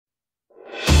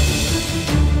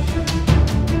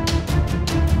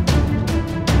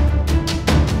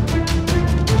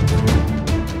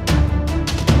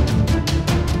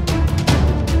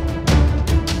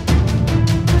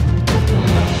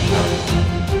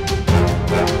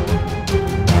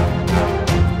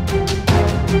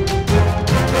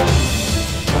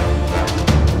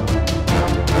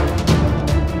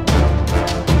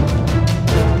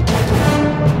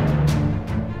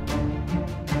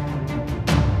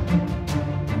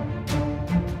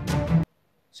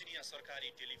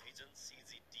Television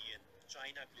CGTN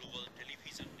China global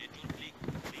television नेटवर्कले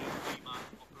कुनै विमान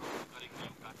अपलोड गरेको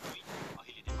एउटा ट्विट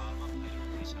अहिले नेपालमा भाइरल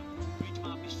हुँदैछ।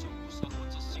 ट्विटमा विश्वको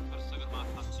सर्वोच्च शिखर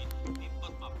सगरमाथा चीन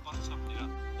तिब्बतमा पर्छ भनेर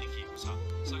लेखिएको छ।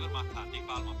 सगरमाथा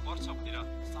नेपालमा पर्छ भनेर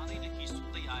सानैदेखि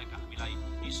सुन्दै आएका हामीलाई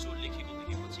यसो लेखेको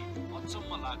देखेपछि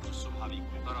अचम्म लाग्नु स्वाभाविक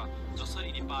हो। तर जसरी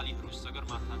नेपालीहरू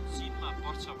सगरमाथा चीनमा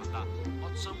पर्छ भन्दा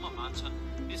अचम्म मान्छन्,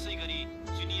 त्यसैगरी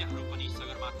चिनियाहरू पनि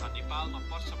सगरमाथा नेपालमा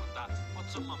पर्छ भन्दा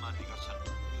अचम्म मान्ने गर्छन्।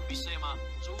 यो विषयमा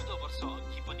 14 वर्ष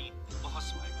अघि पनि बहस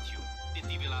भएको थियो।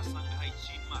 त्यति बेला सांघाई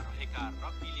चीनमा रहेका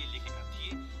रग्बीले लेखेका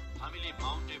थिए, हामीले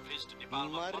माउन्ट एभरेस्ट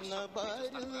नेपालमा पर्छ जस्ता कुरा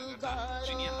गर्दा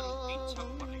चिनियाहरू तीन छक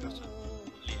पर्ने गर्छन्।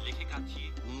 उनले लेखेका थिए,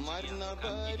 चिनियाहरूका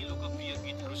केही लोकप्रिय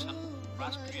गीतहरू छन्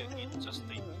राष्ट्रिय गीत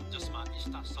जस्तै, जसमा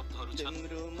यस्ता शब्दहरू छन्,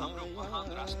 हाम्रो महान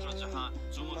राष्ट्र जहाँ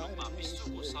जो रूपमा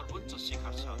विश्वको सर्वोच्च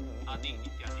शिखर छ आदि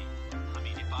इत्यादि।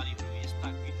 हामी नेपालीहरू यस्ता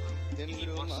गीतहरू केही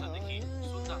वर्षदेखि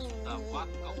सुन्दा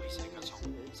वाक्क भइसकेका छौँ।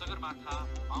 सगरमाथा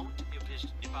माउन्ट एभरेस्ट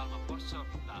नेपालमा पर्छ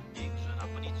भन्दा एकजना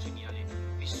पनि चिनियाले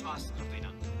विश्वास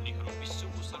गर्दैनन्। उनीहरू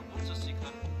विश्वको सर्वोच्च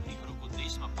शिखर उनीहरूको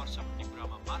देशमा पर्छ भन्ने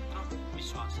कुरामा मात्र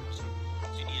विश्वास गर्छन्।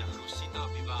 चिनियाहरूसित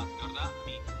विवाद गर्दा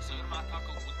हामी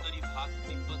सगरमाथाको उत्तरी भाग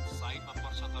तिब्बत साइडमा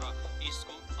पर्छ, तर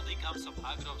यसको अधिकांश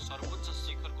भाग र सर्वोच्च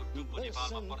शिखरको टुप्पो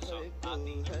नेपालमा पर्छ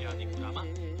आदि इत्यादि कुरामा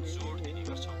जोड दिने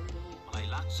गर्छौँ। मलाई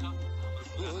लाग्छ हाम्रो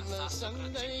पुराना शासक र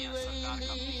चिनिया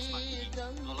सरकारका बीचमा केही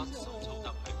गलत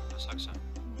सम्झौता भएको हुन सक्छ।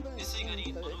 त्यसैगरी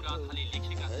अनुराधाले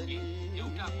लेखेका थिए,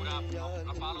 एउटा कुरा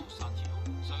कपालौं साथी हो,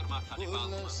 सगरमाथा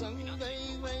नेपालमा होइन,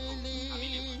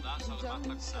 हामीले भन्दा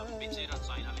सगरमाथाको नाम बेचेर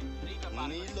चाइनाले धेरै व्यापार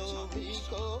गरेको छ।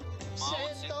 माओ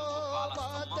सेतुको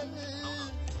पालासम्म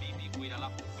बिबी कोइराला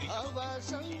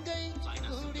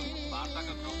चाइनासँग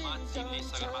वार्ताका क्रममा चीनले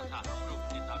सगरमाथा हाम्रो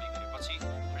भन्ने दावी गरेपछि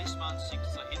हरिशमान सिंह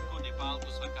सहितको नेपालको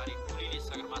सरकारी टोलीले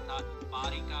सगरमाथा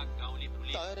पारीका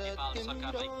गाउँलेहरूले नेपाल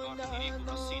सरकारलाई कर तिरेको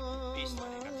रसिद पेश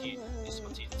गरेका थिए।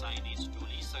 त्यसपछि चाइनिज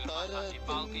टोली सगरमाथा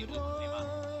नेपालकै हो भन्नेमा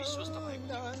विश्वस्त भएको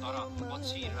थियो। तर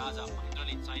पछि राजा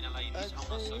महेन्द्रले चाइनालाई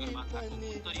रिसाउन सगरमाथाको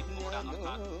उत्तरी पोखरा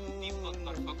अर्थात् तिब्बत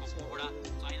तर्फको पोखरा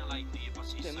चाइनालाई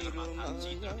दिएपछि सगरमाथा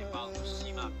चीन र नेपालको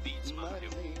सीमा बीचमा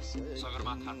रह्यो।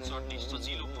 सगरमाथा चढ्ने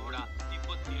सजिलो पोखरा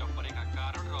तिब्बततिर परेका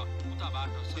कारण र उताबाट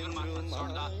सगरमाथा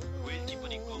चढ्दा रोयल्टी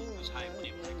पनि कम बुझाए हुने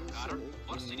भएको कारण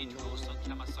वर्षेनी ठुलो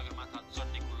संख्यामा सगरमाथा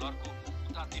चढ्नेको लर्को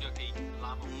उतातिरकै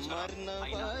लामो हुन्छ र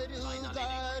चाइनाले नै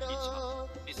दिन्छ।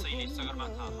 त्यसैले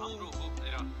सगरमाथा हाम्रो हो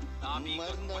भनेर दाबी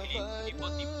गर्नु पहिले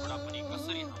तिब्बती घोडा पनि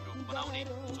कसरी हाम्रो बनाउने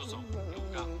सोचौं।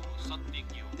 एउटा सत्य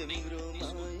के हो भने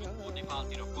त्यसको टुप्पो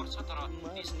नेपालतिर पर्छ, तर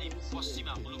त्यसले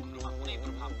पश्चिमा मुलुकहरूमा कुनै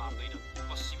प्रभाव पार्दैन।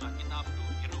 पश्चिमा किताबहरू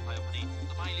हेर्नुभयो भने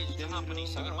तपाईँले जहाँ पनि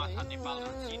सगरमाथा नेपाल र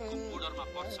चीनको बोर्डरमा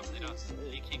पर्छ भनेर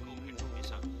लेखेको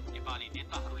भेट्नुहुनेछ। नेपाली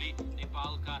नेताहरूले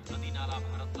नेपालका नदीनाला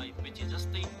भारतलाई बेचे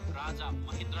जस्तै राजा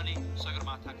महेन्द्रले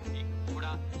सगरमाथाको एक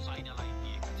घोडा चाइनालाई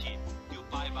दिएका थिए। त्यो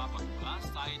पाए बापत होला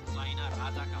सायद चाइना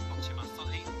राजाका पक्षमा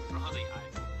सधैँ रहँदै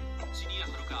आएको।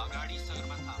 चिनियाहरूका अगाडि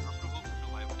सगरमाथा हाम्रो हो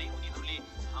भन्नुभयो भने उनीहरूले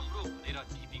हाम्रो भनेर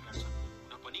ढिपी गर्छन्।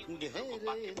 हुन पनि उनीहरूको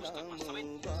पाठ्य पुस्तकमा समेत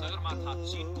सगरमाथा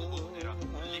चीनको हो भनेर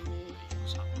उल्लेख गरिएको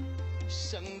छ।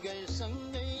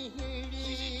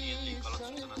 CGTN-ले गलत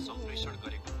सूचना सम्प्रेषण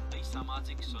गरेको हुँदै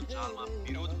सामाजिक सञ्जालमा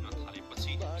विरोध हुन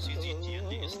थालेपछि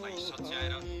CGTN-ले यसलाई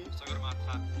सच्याएर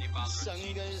सगरमाथा नेपाल र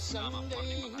चीनको सीमामा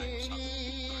पर्ने बताएको छ। तर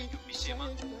यो विषयमा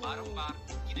बारम्बार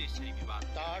किन यसरी विवाद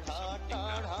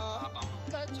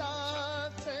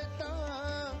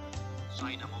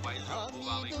चाइना मोबाइल र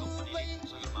हुवावे कम्पनीले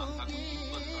सगरमाथाको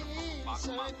तिब्बततर्फको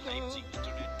पाखोमा 5G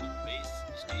इन्टरनेटको बेस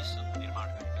स्टेसन निर्माण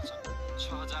गरेका छन्।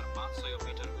 6500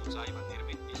 मिटरको उचाइमा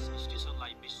निर्मित यस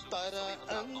स्टेसनलाई विश्वको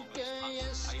सबैभन्दा नौलो स्थान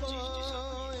 5G स्टेसन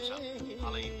दिएको छ।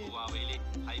 हालै हुवावेले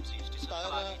 5G स्टेसनका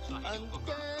लागि चाहिने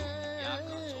उपकरणहरू याक र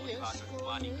चौरीबाट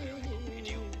ढुवानी गरिरहेको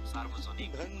भिडियो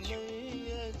सार्वजनिक थियो।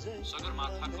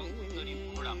 सगरमाथाको उत्तरी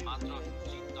पोखरा मात्र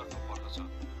चीनतर्फ पर्दछ।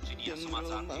 चिनिया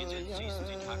समाचार एजेन्सी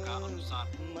सिन्हाका अनुसार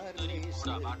उत्तरी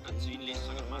पोखराबाट चीनले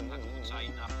सगरमाथाको उचाइ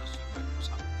नाप्न सुरु गरेको छ।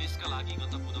 त्यसका लागि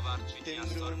गत बुधबार चिनिया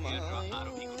सर्वेयर र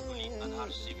आरोहीको टोली आधार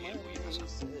शिविर गएका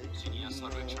छन्। चिनिया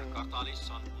सर्वेक्षणकर्ताले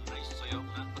सन्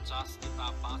 1949 यता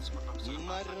 5 पटक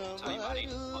सगरमाथाको उचाइबारे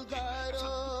अध्ययन गरेका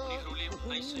छन्। उनीहरूले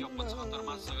 1975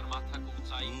 मा सगरमाथाको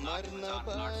उचाइ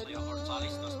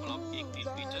 8848.13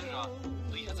 मिटर र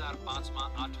 2005 मा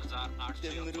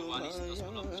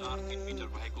 8844.43 मिटर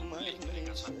भएको उल्लेख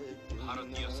गरेका छन्।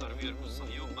 भारतीय सर्वेयरको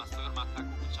सहयोगमा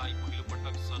सगरमाथाको उचाइ पहिलो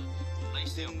पटक सन्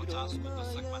 1950 को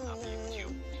दशकमा नापिएको थियो।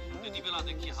 त्यति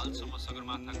बेलादेखि हालसम्म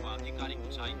सगरमाथाको आधिकारिक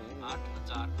उचाइ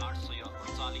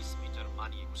 8848 मिटर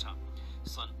मानिएको छ।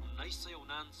 सन्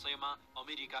 1979 मा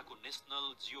अमेरिकाको नेशनल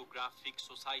जियोग्राफिक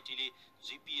सोसाइटीले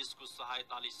जीपीएस को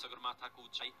सहायताले सगरमाथाको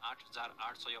उचाइ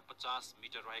 8850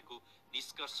 मिटर रहेको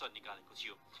निष्कर्ष निकालेको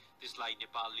थियो। त्यसलाई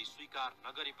नेपालले स्वीकार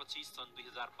नगरेपछि सन्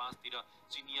 2005 तिर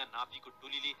चिनिया नापीको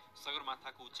टोलीले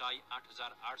सगरमाथाको उचाइ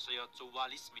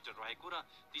 8844 मिटर रहेको र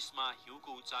त्यसमा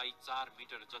हिउँको उचाइ 4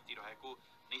 मिटर जति रहेको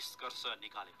निष्कर्ष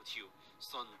निकालेको थियो।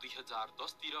 सन्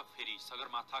 2010 तिर फेरि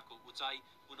सगरमाथाको उचाइ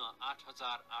पुनः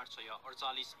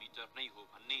 8848 मिटर नै हो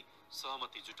भन्ने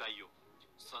सहमति जुटाइयो।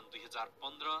 सन्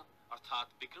 2015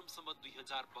 अर्थात् विक्रम सम्वत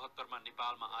 2072 मा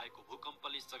नेपालमा आएको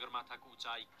भूकम्पले सगरमाथाको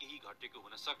उचाइ केही घटेको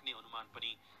हुन सक्ने अनुमान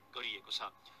पनि गरिएको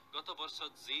छ। गत वर्ष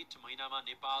जेठ महिनामा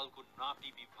नेपालको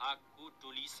नापी विभागको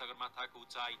टोली सगरमाथाको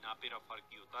उचाइ नापेर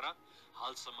फर्कियो, तर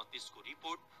हालसम्म त्यसको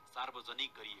रिपोर्ट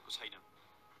सार्वजनिक गरिएको छैन।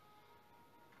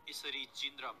 यसरी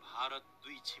चीन र भारत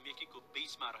दुई छिमेकीको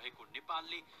बीचमा रहेको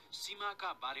नेपालले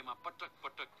सीमाका बारेमा पटक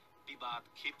पटक विवाद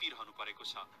खेपिरहनु परेको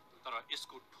छ, तर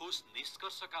यसको ठोस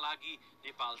निष्कर्षका लागि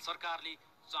नेपाल सरकारले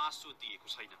चासो दिएको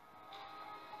छैन।